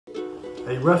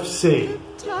A rough sea,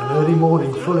 an early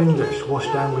morning full English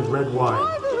washed down with red wine.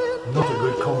 Not a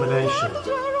good combination.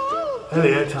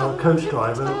 Elliot, our coach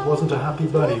driver, wasn't a happy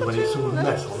bunny when he saw the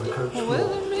mess on the coach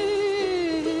floor.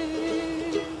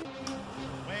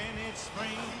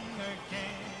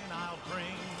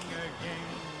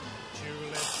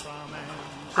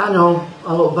 I know,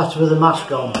 I look better with a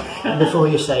mask on before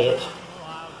you say it.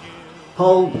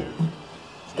 Paul,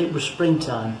 it was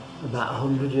springtime about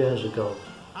 100 years ago.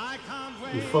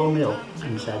 You phoned me up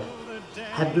and said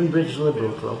Hebden Bridge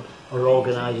Liberal Club are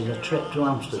organising a trip to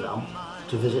Amsterdam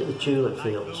to visit the tulip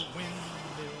fields.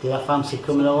 Did I fancy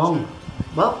coming along?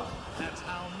 Well,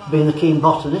 being the keen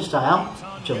botanist I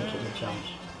am, jumped at the chance.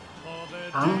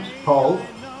 And, Paul,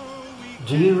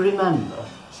 do you remember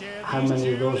how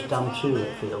many of those damn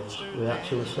tulip fields we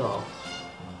actually saw?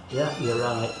 Yeah, you're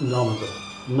right, none of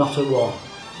them. Not a one.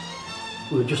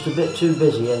 We were just a bit too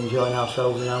busy enjoying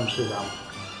ourselves in Amsterdam.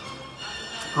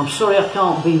 I'm sorry I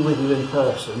can't be with you in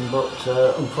person, but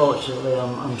unfortunately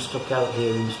I'm stuck out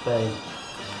here in Spain.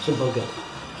 It's a bugger.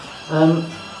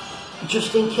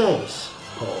 Just in case,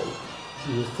 Paul,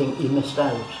 you think you missed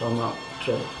out on that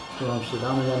trip to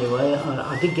Amsterdam in any way,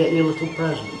 I did get you a little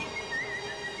present.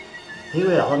 Here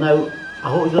we are. Now,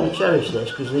 I hope you're going to cherish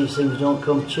this because these things don't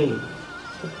come cheap.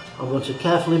 I'm going to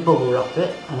carefully bubble wrap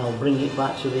it and I'll bring it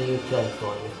back to the UK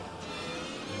for you.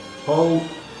 Paul,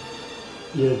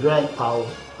 you're a great pal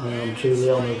and I'm truly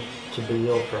honoured to be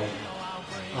your friend.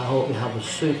 I hope you have a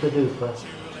super duper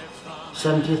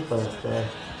 70th birthday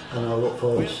and I look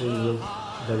forward to seeing you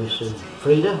very soon.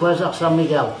 Frida, where's that San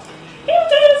Miguel? Here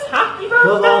it is! Happy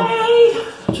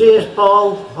birthday! Cheers,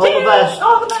 Paul. All Cheers. the best.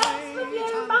 All the best with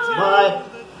you. Bye. Bye.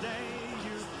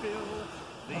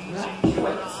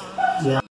 Yeah.